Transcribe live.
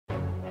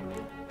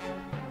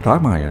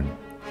Ramayana,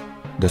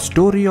 the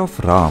story of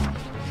Ram,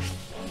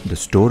 the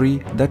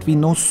story that we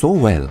know so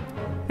well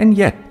and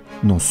yet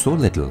know so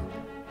little.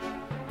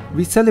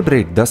 We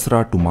celebrate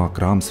Dasara to mark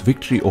Ram's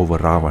victory over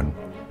Ravan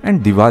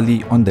and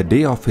Diwali on the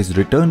day of his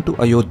return to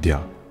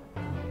Ayodhya.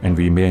 And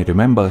we may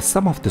remember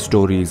some of the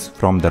stories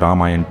from the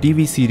Ramayana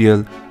TV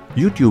serial,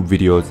 YouTube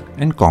videos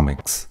and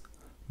comics.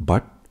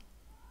 But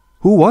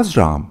who was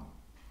Ram?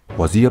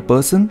 Was he a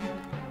person?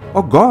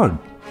 Or God?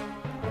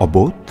 Or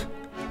both?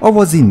 Or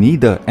was he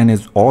neither and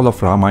is all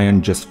of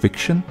Ramayana just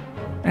fiction?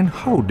 And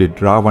how did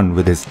Ravan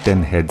with his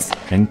 10 heads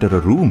enter a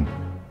room?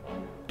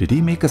 Did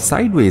he make a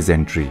sideways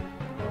entry?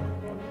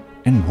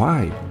 And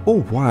why,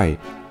 oh why,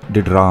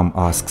 did Ram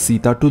ask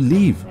Sita to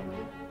leave?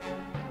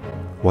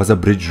 Was a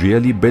bridge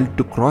really built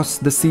to cross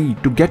the sea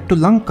to get to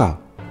Lanka?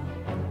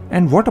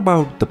 And what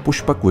about the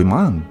Pushpak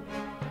Viman?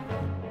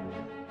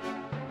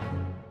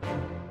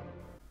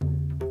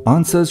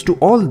 Answers to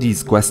all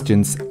these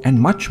questions and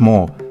much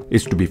more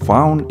is to be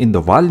found in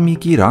the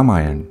Valmiki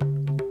Ramayana,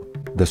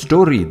 the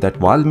story that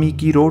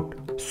Valmiki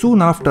wrote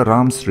soon after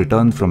Ram's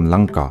return from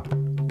Lanka,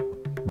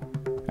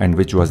 and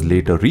which was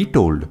later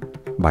retold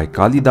by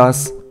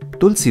Kalidas,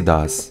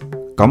 Tulsidas,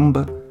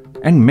 Kamba,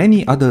 and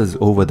many others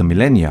over the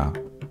millennia.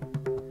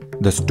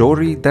 The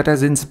story that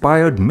has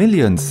inspired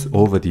millions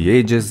over the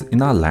ages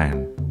in our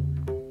land.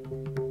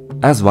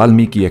 As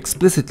Valmiki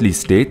explicitly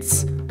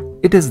states,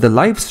 it is the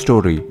life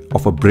story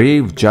of a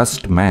brave,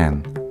 just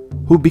man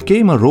who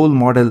became a role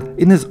model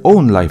in his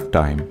own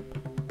lifetime.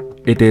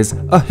 It is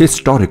a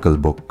historical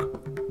book.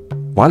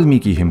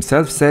 Valmiki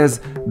himself says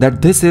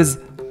that this is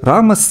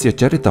Ramasya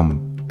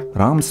Charitam,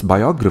 Ram's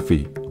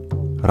biography,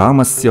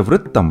 Ramasya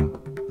Vrittam,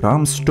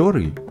 Ram's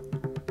story.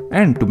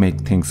 And to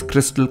make things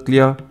crystal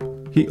clear,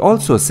 he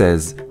also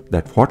says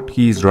that what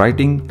he is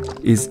writing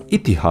is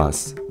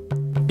itihas.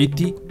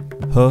 Iti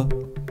ha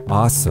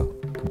asa.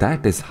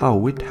 That is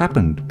how it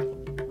happened.